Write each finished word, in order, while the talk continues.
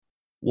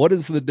What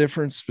is the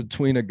difference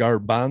between a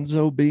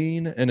garbanzo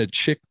bean and a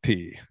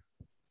chickpea?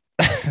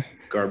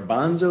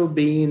 Garbanzo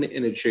bean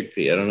and a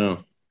chickpea. I don't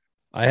know.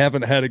 I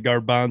haven't had a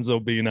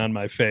garbanzo bean on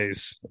my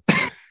face.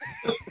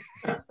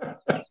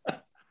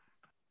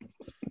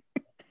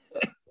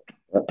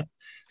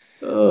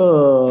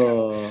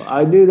 Oh,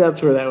 I knew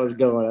that's where that was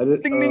going. I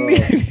didn't. Ding, ding,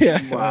 ding.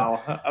 Yeah.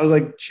 Wow. I was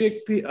like,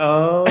 chickpea.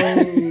 Oh.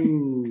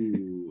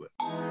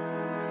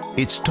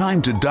 It's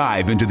time to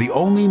dive into the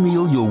only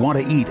meal you'll want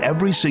to eat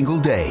every single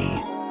day.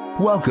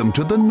 Welcome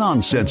to the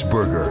Nonsense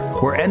Burger,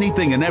 where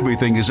anything and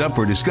everything is up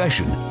for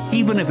discussion,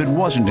 even if it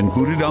wasn't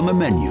included on the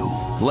menu.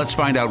 Let's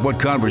find out what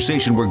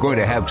conversation we're going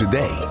to have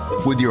today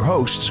with your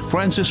hosts,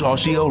 Francis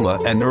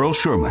Osceola and Earl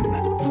Sherman.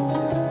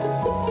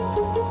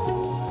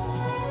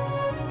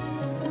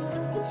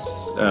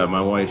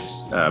 My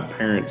wife's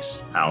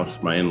parents'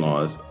 house, my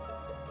in-laws.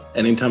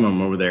 Anytime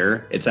I'm over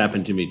there, it's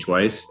happened to me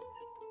twice.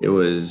 It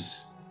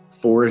was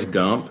Forrest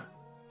Gump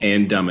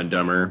and Dumb and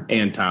Dumber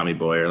and Tommy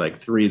Boy are like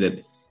three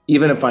that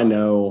even if I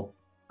know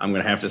I'm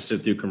going to have to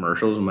sit through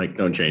commercials, I'm like,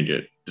 don't change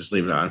it. Just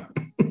leave it on.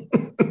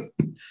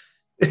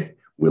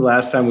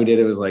 Last time we did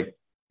it was like,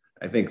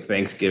 I think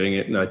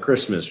Thanksgiving,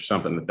 Christmas or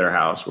something at their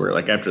house where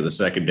like after the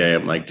second day,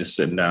 I'm like just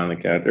sitting down on the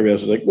couch. Everybody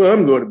else is like, well,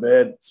 I'm going to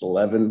bed. It's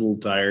 11, a little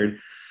tired.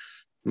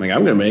 I'm like,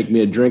 I'm going to make me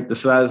a drink the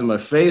size of my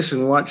face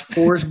and watch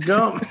Forrest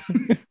Gump.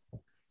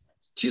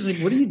 She's like,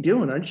 what are you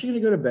doing? Aren't you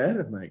going to go to bed?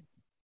 I'm like,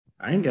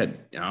 I ain't got,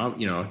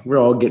 we're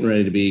all getting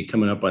ready to be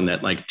coming up on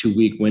that like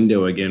 2-week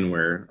window again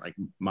where like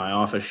my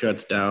office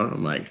shuts down.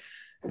 I'm like,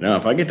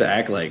 if I get to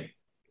act like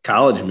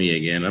college me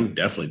again, I'm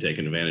definitely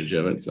taking advantage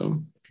of it.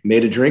 So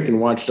made a drink and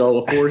watched all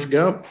of Forrest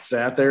Gump,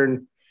 sat there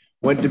and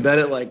went to bed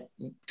at like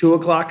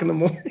 2:00 in the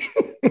morning.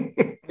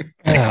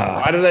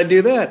 Why did I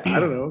do that? I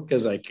don't know.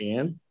 Because I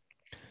can.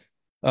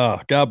 Oh,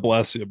 God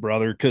bless you,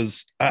 brother.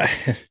 Because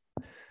I'm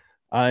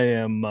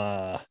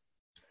of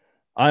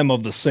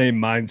the same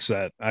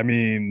mindset. I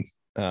mean,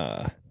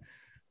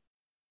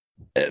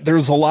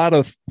 there's a lot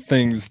of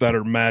things that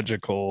are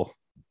magical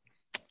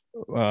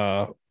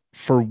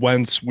for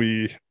whence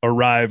we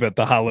arrive at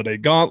the holiday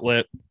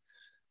gauntlet.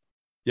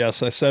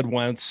 Yes, I said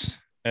whence.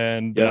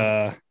 And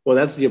well,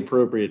 that's the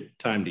appropriate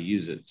time to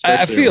use it.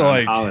 I feel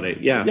like holiday.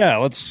 Yeah.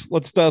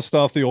 Let's dust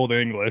off the old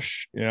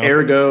English,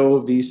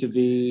 ergo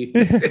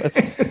vis-a-vis.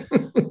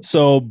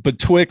 So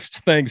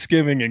betwixt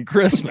Thanksgiving and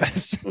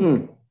Christmas.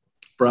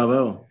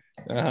 Bravo.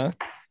 No,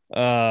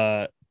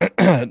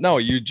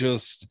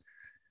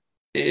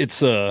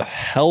 it's a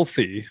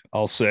healthy,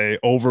 I'll say,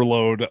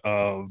 overload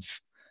of,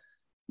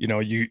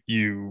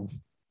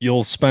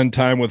 you'll spend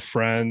time with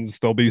friends.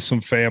 There'll be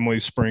some family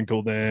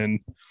sprinkled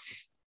in.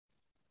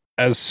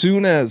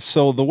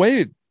 So the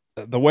way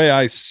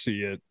I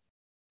see it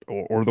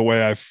or the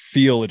way I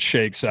feel it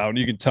shakes out, and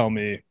you can tell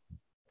me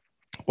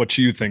what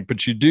you think,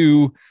 but you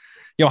do,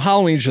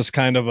 Halloween's just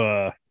kind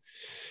of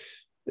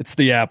it's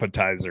the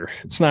appetizer.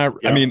 It's not,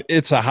 I mean,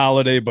 it's a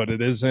holiday, but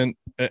it isn't.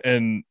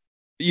 And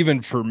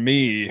even for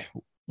me,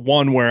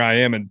 one, where I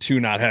am, and two,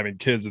 not having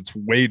kids, it's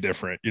way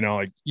different.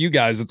 Like you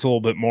guys, it's a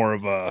little bit more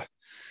of a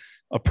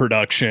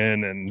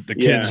production and the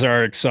kids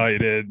are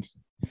excited.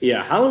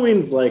 Yeah.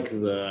 Halloween's like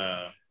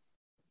the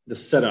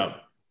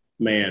setup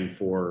man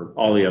for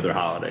all the other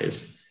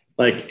holidays.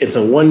 Like it's a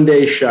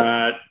 1-day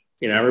shot,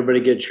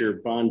 everybody gets your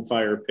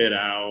bonfire pit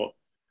out,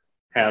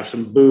 have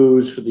some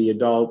booze for the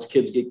adults,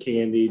 kids get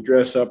candy,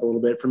 dress up a little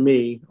bit. For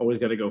me, always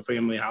got to go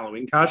family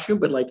Halloween costume,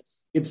 but like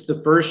it's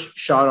the first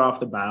shot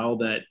off the bow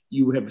that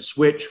you have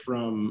switched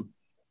from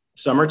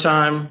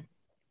summertime,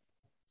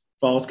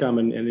 fall's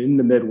coming, and in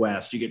the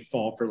Midwest, you get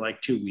fall for like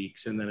 2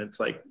 weeks, and then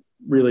it's like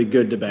really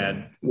good to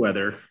bad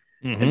weather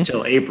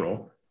until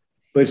April.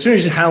 But as soon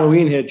as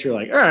Halloween hits, you're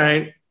like, all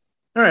right,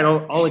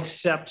 I'll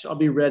accept. I'll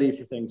be ready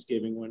for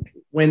Thanksgiving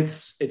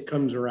whence it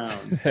comes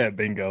around.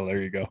 Bingo,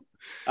 there you go.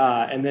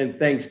 And then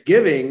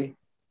Thanksgiving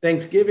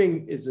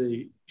is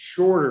a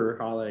shorter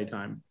holiday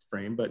time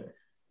frame, but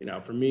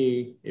for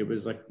me, it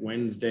was like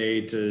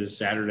Wednesday to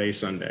Saturday,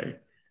 Sunday.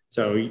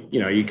 So,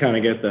 you kind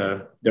of get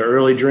the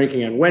early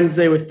drinking on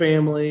Wednesday with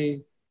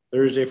family.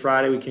 Thursday,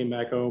 Friday, we came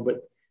back home.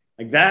 But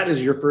like that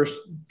is your first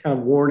kind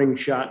of warning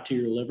shot to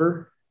your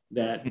liver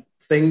that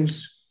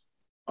things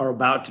are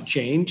about to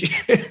change.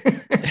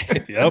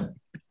 Yep.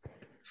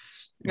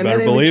 And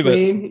then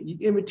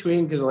in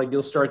between, because like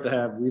we've started to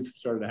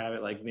have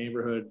it like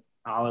neighborhood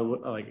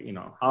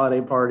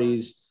holiday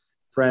parties,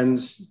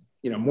 friends.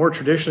 More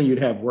traditionally,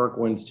 you'd have work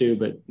ones too,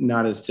 but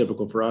not as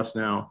typical for us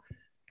now.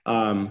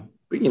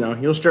 But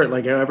you'll start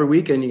like every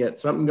weekend, you get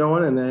something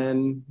going, and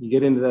then you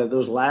get into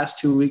those last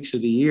 2 weeks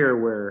of the year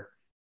where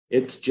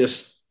it's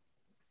just,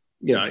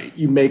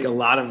 you make a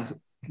lot of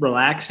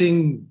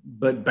relaxing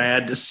but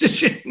bad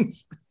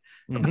decisions.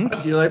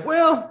 You're like,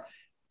 well.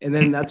 And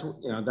then that's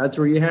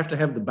where you have to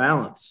have the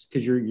balance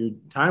because your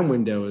time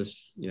window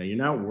is, you're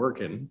not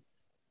working.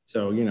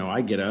 So,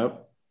 I get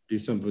up, do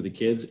something with the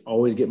kids,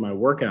 always get my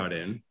workout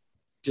in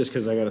just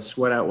because I got to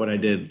sweat out what I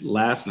did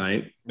last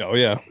night. Oh,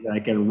 yeah. I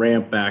can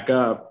ramp back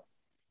up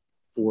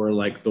for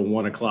like the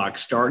 1:00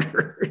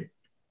 starter.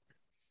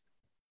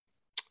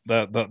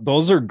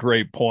 those are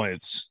great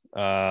points.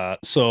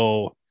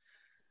 So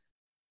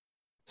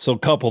a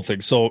couple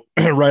things. So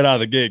right out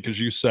of the gate, because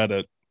you said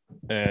it,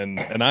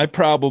 and I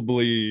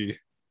probably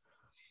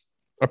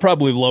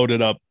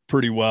loaded up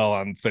pretty well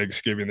on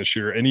Thanksgiving this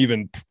year, and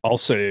even I'll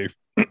say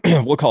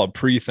we'll call it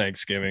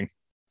pre-Thanksgiving,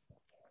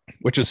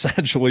 which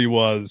essentially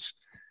was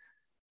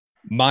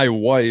my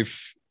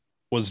wife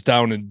was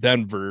down in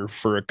Denver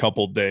for a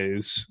couple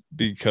days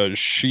because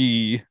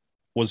she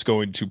was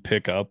going to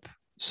pick up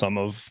some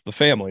of the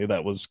family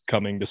that was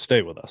coming to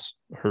stay with us,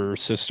 her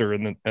sister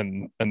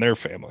and their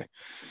family.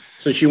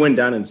 So she went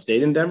down and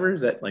stayed in Denver?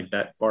 Is that like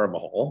that far of a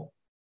haul?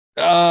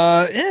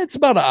 It's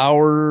about an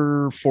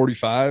hour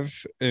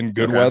 45 in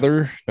good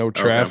weather, no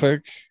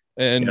traffic.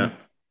 And,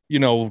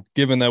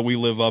 given that we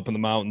live up in the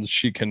mountains,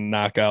 she can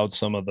knock out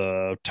some of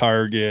the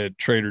Target,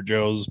 Trader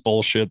Joe's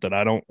bullshit that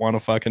I don't want to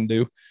fucking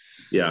do.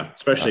 Yeah,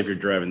 especially if you're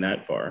driving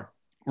that far.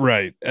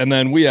 Right. And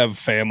then we have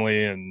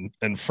family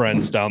and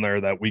friends down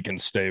there that we can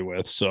stay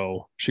with.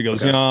 So she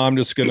goes, I'm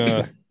just going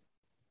to,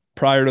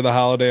 prior to the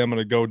holiday, I'm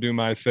going to go do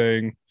my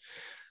thing.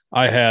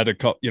 I had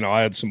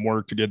I had some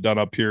work to get done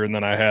up here, and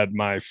then I had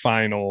my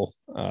final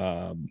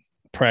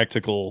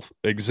practical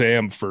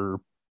exam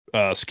for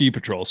ski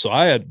patrol. So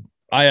I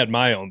had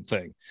my own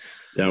thing.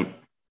 Yeah.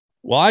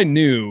 Well, I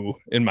knew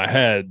in my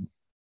head,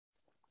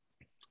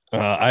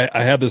 I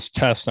had this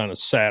test on a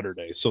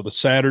Saturday. So the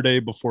Saturday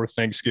before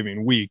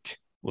Thanksgiving week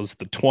was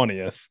the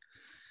 20th.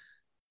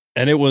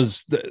 And it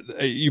was,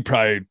 you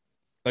probably,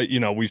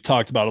 we've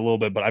talked about it a little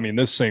bit, but I mean,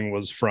 this thing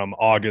was from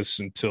August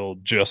until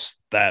just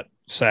that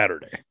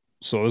Saturday.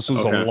 So this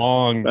was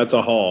that's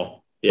a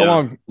haul. Yeah.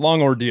 A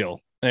long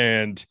ordeal.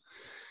 And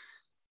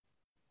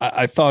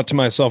I thought to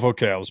myself,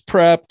 okay, I was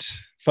prepped,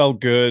 felt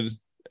good.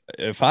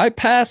 If I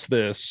pass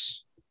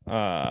this,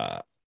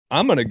 I'm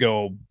going to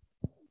go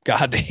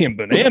goddamn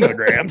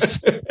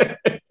bananagrams.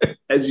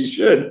 As you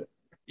should.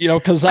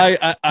 Because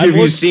have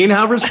you seen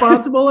how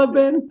responsible I've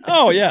been?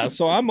 Oh, yeah.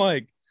 So I'm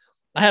like,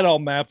 I had all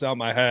mapped out in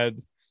my head.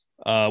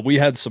 We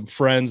had some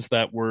friends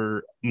that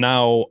were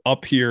now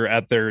up here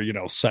at their,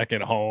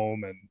 second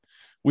home, and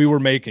we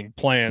were making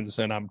plans,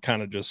 and I'm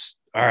kind of just,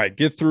 all right,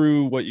 get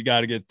through what you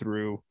got to get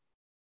through.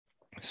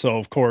 So,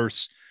 of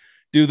course,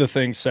 do the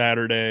thing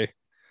Saturday,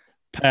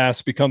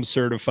 pass, become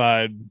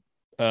certified.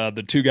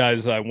 The two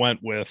guys I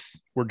went with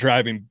were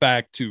driving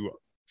back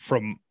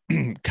from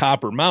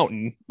Copper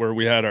Mountain, where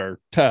we had our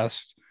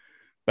test,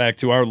 back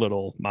to our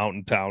little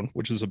mountain town,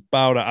 which is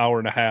about an hour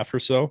and a half or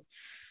so.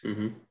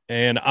 Mm-hmm.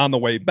 And on the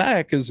way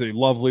back is a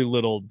lovely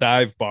little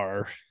dive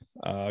bar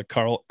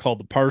called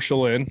the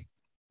Partial Inn.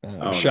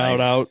 Shout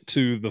out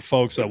to the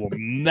folks that will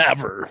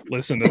never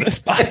listen to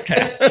this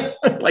podcast.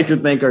 I'd like to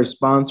thank our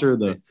sponsor,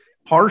 the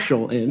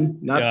Partial Inn,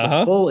 not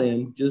the full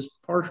inn,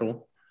 just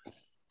partial.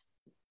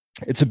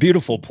 It's a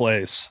beautiful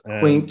place.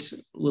 Quaint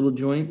little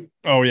joint.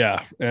 Oh,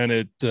 yeah.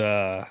 And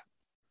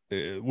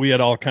we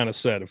had all kind of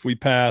said, if we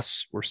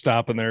pass, we're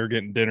stopping there,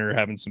 getting dinner,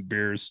 having some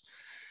beers.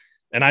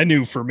 And I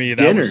knew for me,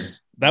 that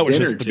was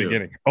just the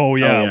beginning. Oh,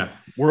 yeah.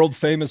 World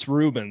famous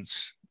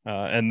Rubens.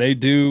 And they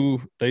do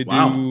fit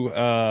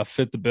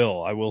the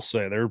bill. I will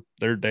say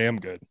they're damn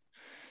good.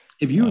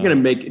 If you were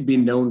going to be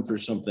known for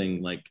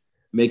something, like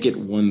make it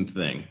one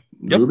thing,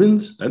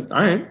 Rubens. All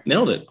right.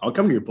 Nailed it. I'll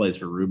come to your place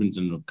for Rubens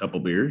and a couple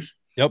beers.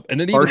 Yep.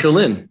 And it Partial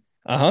in.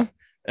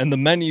 And the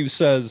menu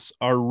says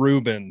our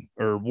Reuben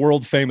or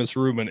world famous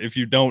Reuben. If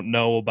you don't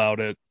know about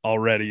it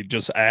already,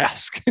 just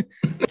ask.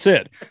 That's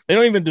it. They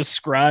don't even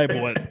describe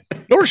what,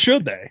 nor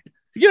should they.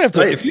 You have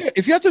to,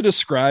 if you have to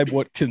describe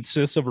what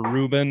consists of a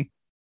Reuben,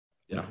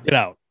 get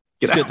out.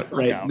 Get out.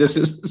 Right. Out. This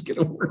is going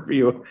to work for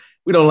you.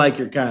 We don't like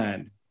your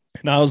kind.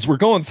 Now, as we're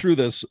going through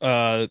this,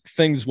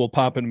 things will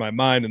pop into my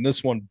mind, and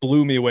this one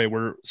blew me away.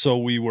 I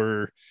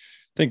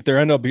think there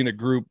ended up being a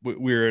group.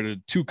 We were in a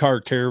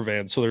 2-car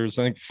caravan. So there's,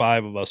 I think,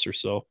 5 of us or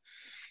so.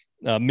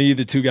 Me,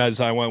 the 2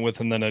 guys I went with,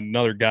 and then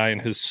another guy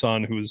and his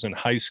son who was in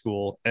high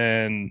school.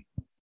 And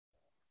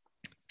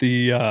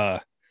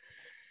this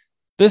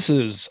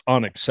is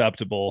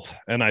unacceptable.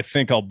 And I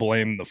think I'll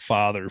blame the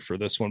father for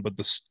this one, but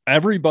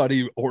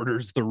everybody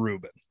orders the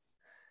Reuben.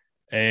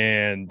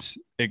 And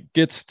it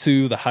gets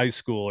to the high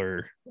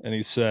schooler and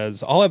he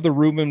says, I'll have the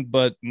Reuben,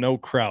 but no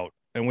kraut.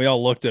 And we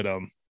all looked at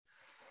him.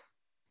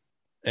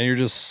 And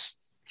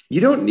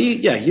you don't,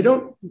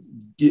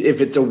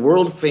 if it's a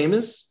world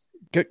famous,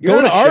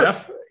 go to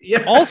chef.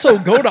 Also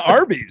go to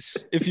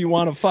Arby's if you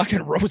want a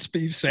fucking roast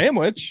beef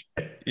sandwich,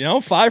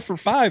 5 for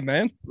 $5,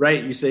 man.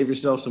 Right. You save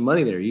yourself some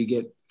money there. You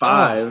get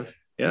 5.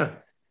 Yeah.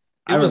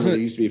 I remember it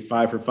used to be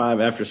 5 for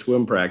 $5 after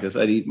swim practice.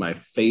 I'd eat my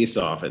face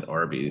off at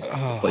Arby's.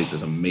 The place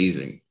was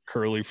amazing.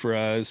 Curly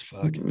fries,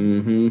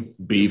 fucking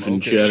beef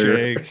and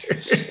cheddar.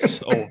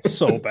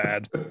 so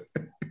bad.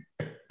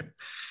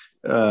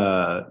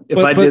 If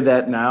I did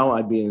that now,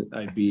 I'd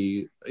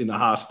be in the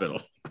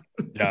hospital.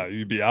 Yeah,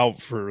 you'd be out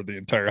for the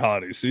entire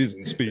holiday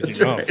season. Speaking That's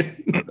of,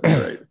 right.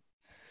 That's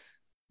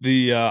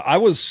right. I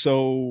was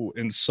so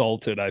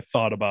insulted. I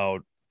thought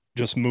about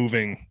just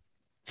moving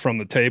from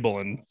the table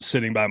and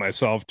sitting by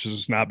myself,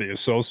 just not be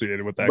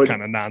associated with that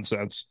kind of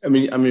nonsense. I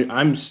mean,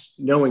 I'm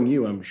knowing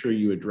you, I'm sure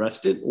you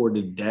addressed it, or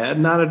did Dad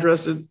not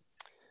address it?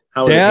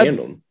 How was it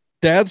handled?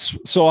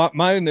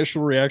 My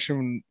initial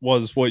reaction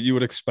was what you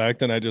would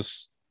expect. And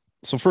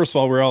so first of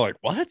all, we're all like,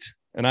 what?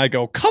 And I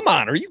go, come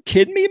on, are you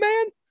kidding me,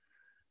 man?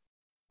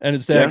 And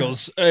his dad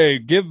goes, hey,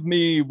 give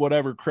me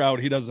whatever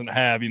crowd he doesn't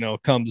have,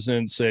 comes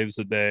in, saves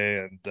the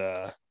day.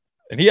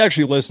 And he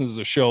actually listens to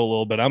the show a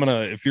little bit.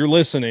 If you're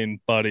listening,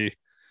 buddy,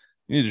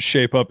 you need to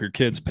shape up your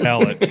kid's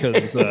palate,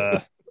 because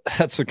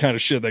that's the kind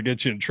of shit that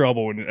gets you in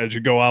trouble as you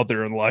go out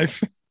there in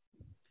life.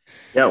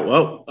 Yeah,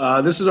 well,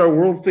 this is our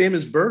world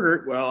famous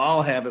burger. Well,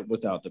 I'll have it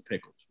without the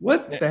pickles.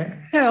 What the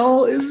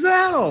hell is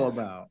that all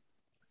about?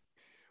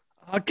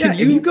 If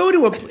you go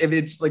to if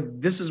it's like,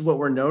 this is what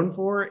we're known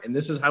for, and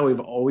this is how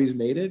we've always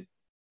made it,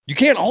 you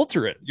can't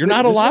alter it. You're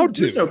not allowed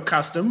to. There's no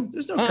custom.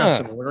 There's no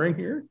custom ordering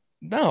here.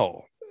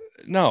 No.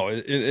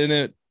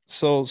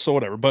 So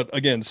whatever. But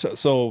again,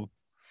 so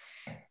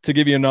to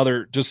give you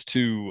another, just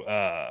to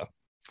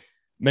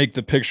make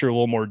the picture a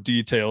little more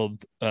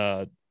detailed,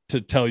 to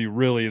tell you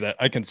really that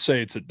I can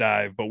say it's a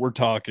dive, but we're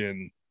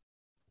talking,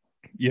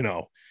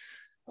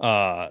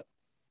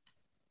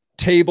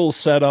 table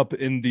set up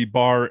in the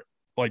bar,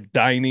 like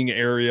dining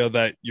area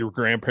that your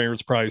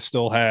grandparents probably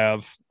still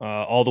have,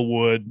 all the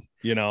wood,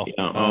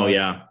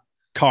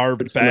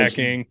 carved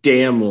backing,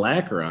 damn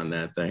lacquer on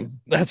that thing.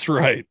 That's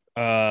right.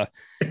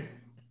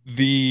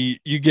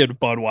 You get a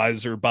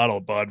Budweiser bottle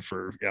of Bud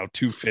for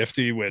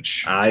 $2.50,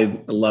 which I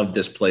love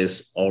this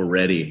place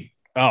already.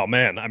 Oh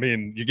man, I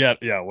mean, you get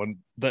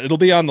it'll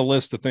be on the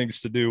list of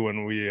things to do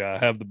when we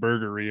have the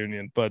burger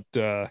reunion, but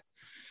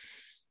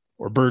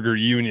or burger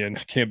union,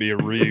 can't be a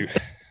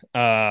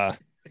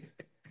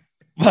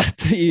but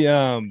the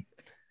and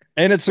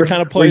it's the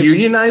kind of place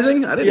we're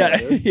unionizing. I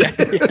didn't know this.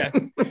 Yeah.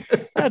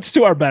 That's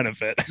to our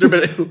benefit.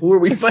 Who are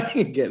we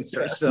fighting against?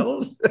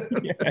 Ourselves?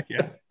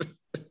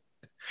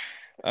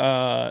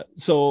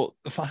 So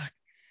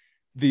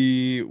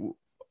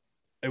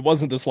it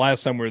wasn't this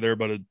last time we were there,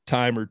 but a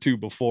time or two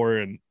before.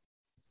 And,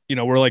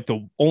 we're like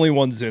the only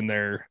ones in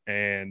there,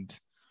 and,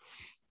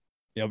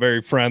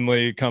 very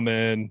friendly, come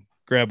in,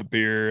 grab a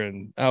beer,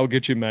 and I'll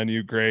get you a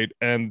menu. Great.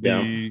 And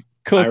the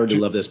cook, I already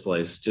love this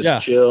place.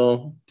 Just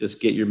chill, just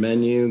get your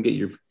menu, get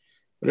your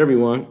whatever you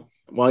want.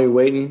 While you're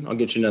waiting, I'll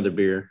get you another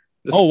beer.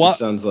 This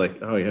sounds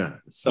like,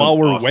 while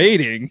we're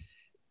waiting,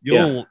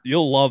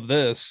 you'll love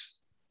this.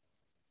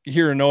 You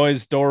hear a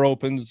noise, door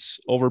opens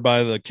over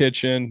by the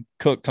kitchen.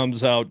 Cook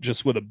comes out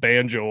just with a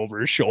banjo over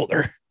his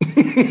shoulder.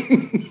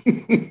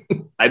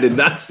 I did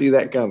not see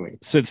that coming.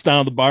 Sits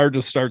down at the bar,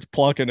 just starts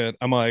plucking it.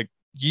 I'm like,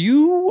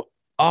 you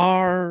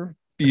are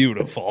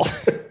beautiful.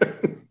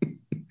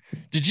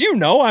 Did you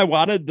know I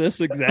wanted this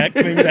exact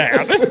thing to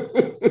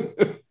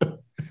happen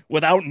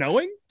without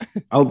knowing?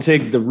 I'll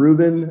take the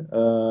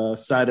Reuben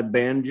side of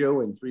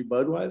banjo and 3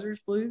 Budweisers,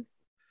 please.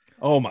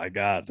 Oh my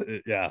God.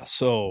 Yeah.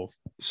 So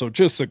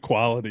just a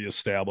quality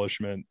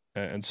establishment.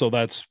 And so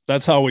that's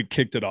how we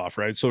kicked it off.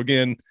 Right. So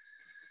again,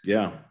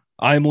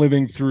 I'm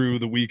living through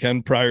the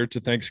weekend prior to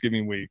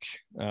Thanksgiving week.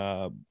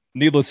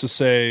 Needless to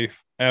say,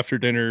 after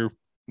dinner,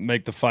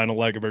 make the final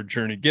leg of our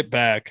journey, get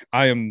back.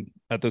 I am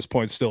at this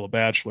point still a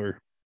bachelor.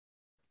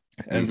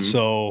 And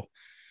so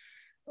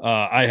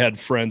I had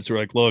friends who were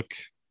like, look,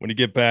 when you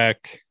get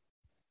back,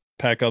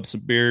 pack up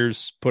some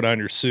beers, put on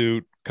your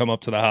suit, come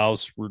up to the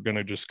house. We're going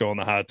to just go in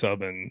the hot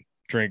tub and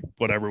drink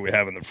whatever we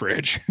have in the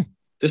fridge.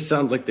 This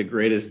sounds like the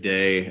greatest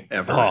day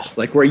ever. Oh.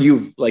 Like where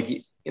you've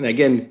and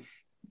again,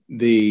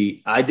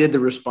 I did the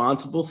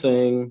responsible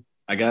thing.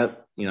 I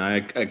got,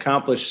 I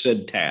accomplished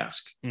said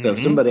task. So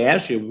if somebody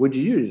asks you, what'd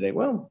you do today?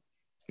 Well,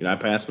 I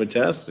passed my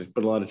test. I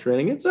put a lot of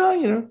training. It's,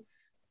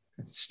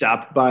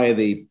 stopped by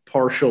the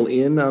partial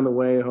inn on the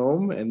way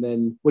home. And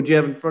then what'd you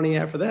have in front of you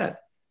after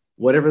that?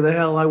 Whatever the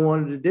hell I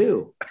wanted to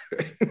do.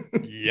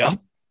 Yep.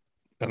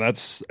 And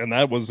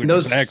that was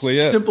exactly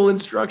it. Simple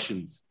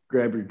instructions.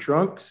 Grab your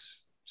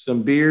trunks,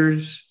 some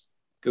beers,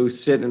 go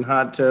sit in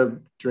hot tub,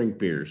 drink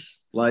beers.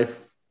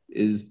 Life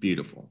is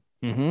beautiful.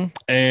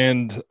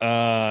 And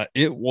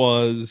it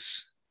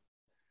was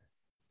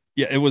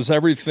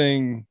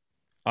everything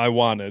I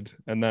wanted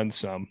and then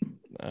some.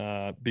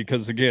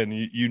 Because again,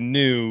 you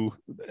knew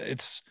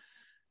it's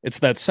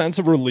that sense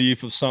of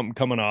relief of something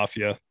coming off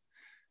you.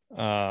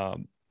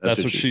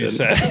 That's what she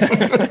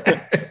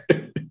said.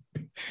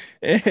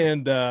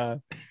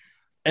 And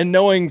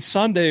knowing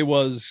Sunday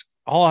was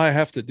all I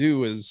have to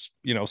do is,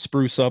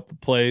 spruce up the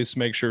place,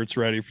 make sure it's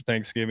ready for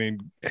Thanksgiving,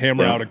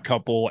 hammer out a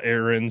couple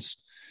errands.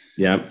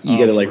 Yeah. You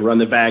got to run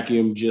the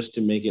vacuum just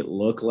to make it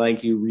look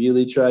like you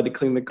really tried to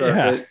clean the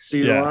carpet.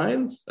 See the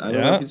lines? I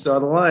don't know if you saw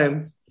the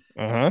lines.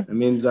 It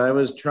means I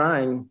was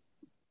trying.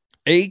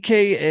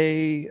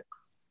 AKA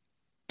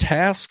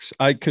tasks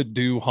I could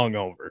do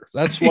hungover.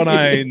 That's when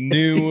I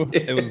knew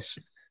it was,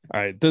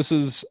 all right,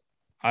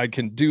 I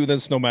can do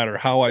this no matter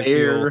how I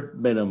feel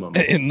minimum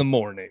in the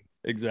morning.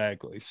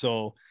 Exactly.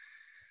 So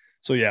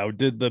So yeah, we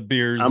did the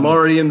beers. I'm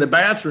already in the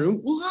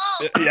bathroom.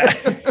 Yeah.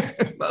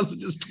 I'll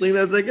just clean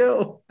as I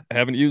go. I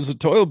haven't used the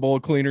toilet bowl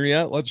cleaner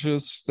yet. Let's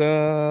pump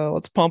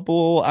a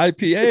little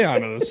IPA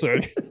onto this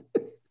thing.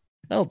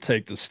 That'll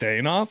take the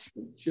stain off.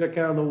 Check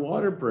how the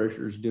water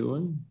pressure's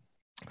doing.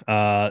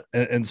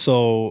 And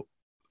so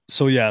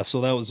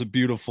that was a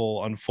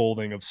beautiful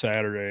unfolding of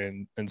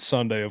Saturday and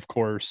Sunday, of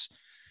course.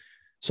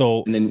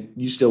 So and then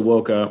you still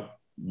woke up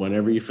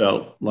whenever you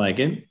felt like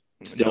it.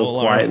 Still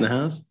quiet in the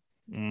house.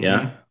 Mm-hmm.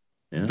 Yeah.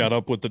 Got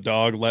up with the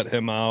dog, let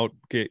him out,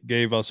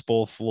 gave us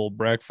both a little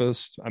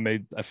breakfast. I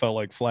felt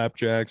like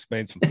flapjacks,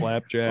 made some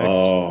flapjacks.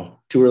 Oh,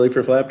 too early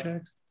for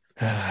flapjacks?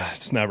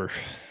 It's never too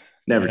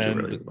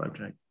early for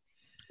flapjacks.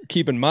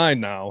 Keep in mind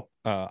now,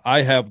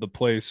 I have the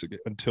place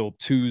until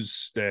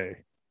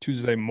Tuesday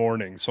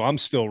morning. So I'm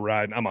still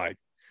riding. I'm like,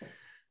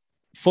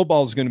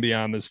 football's going to be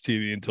on this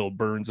TV until it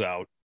burns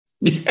out.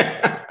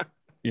 Yeah.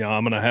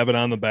 I'm going to have it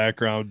on the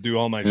background, do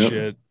all my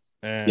shit.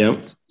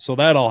 And so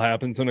that all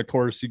happens. And of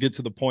course, you get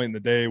to the point in the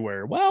day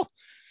where, well,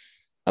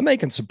 I'm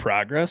making some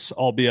progress,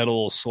 albeit a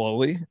little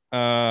slowly.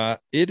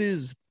 It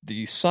is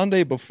the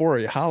Sunday before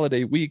a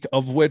holiday week,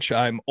 of which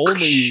I'm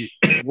only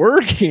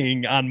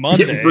working on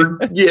Monday.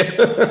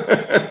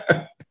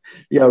 Yeah.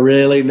 Yeah,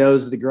 really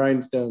knows the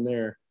grindstone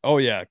there. Oh,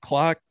 yeah.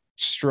 Clock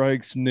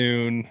strikes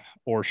noon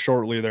or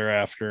shortly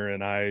thereafter.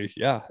 And I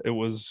go,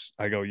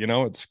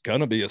 it's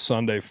going to be a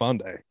Sunday fun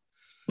day.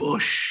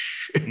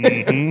 Bush.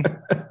 Mm-hmm.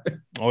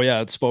 Oh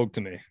yeah, it spoke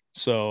to me.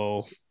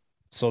 So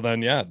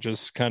then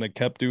just kind of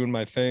kept doing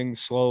my thing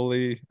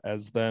slowly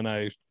as then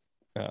I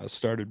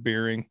started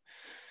beering.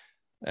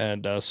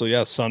 And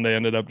Sunday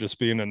ended up just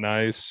being a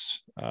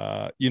nice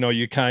you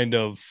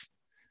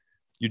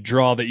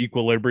draw the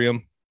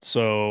equilibrium.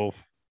 So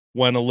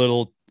went a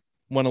little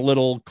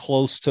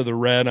close to the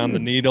red on the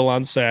needle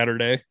on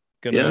Saturday.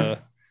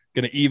 Gonna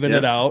even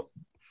it out.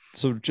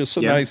 So just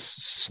a nice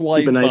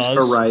slight keep a nice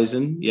buzz.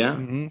 Horizon. Yeah.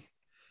 Mm-hmm.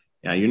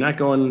 Yeah. You're not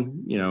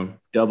going,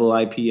 double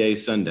IPA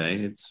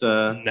Sunday. It's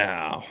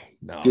no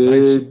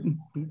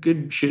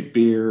good shit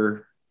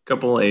beer,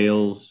 couple of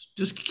ales.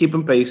 Just keep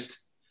them paced.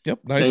 Yep.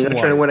 Nice. You're not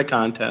trying to win a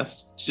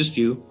contest. It's just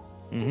you.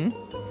 Mm-hmm.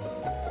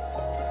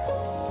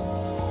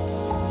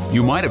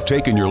 You might have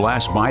taken your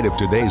last bite of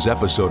today's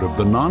episode of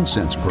The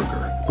Nonsense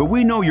Burger, but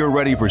we know you're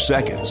ready for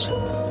seconds.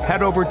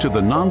 Head over to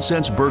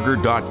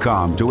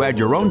thenonsenseburger.com to add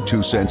your own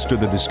 2 cents to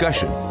the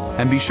discussion.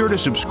 And be sure to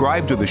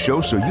subscribe to the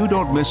show so you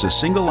don't miss a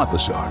single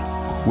episode.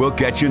 We'll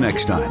catch you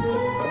next time.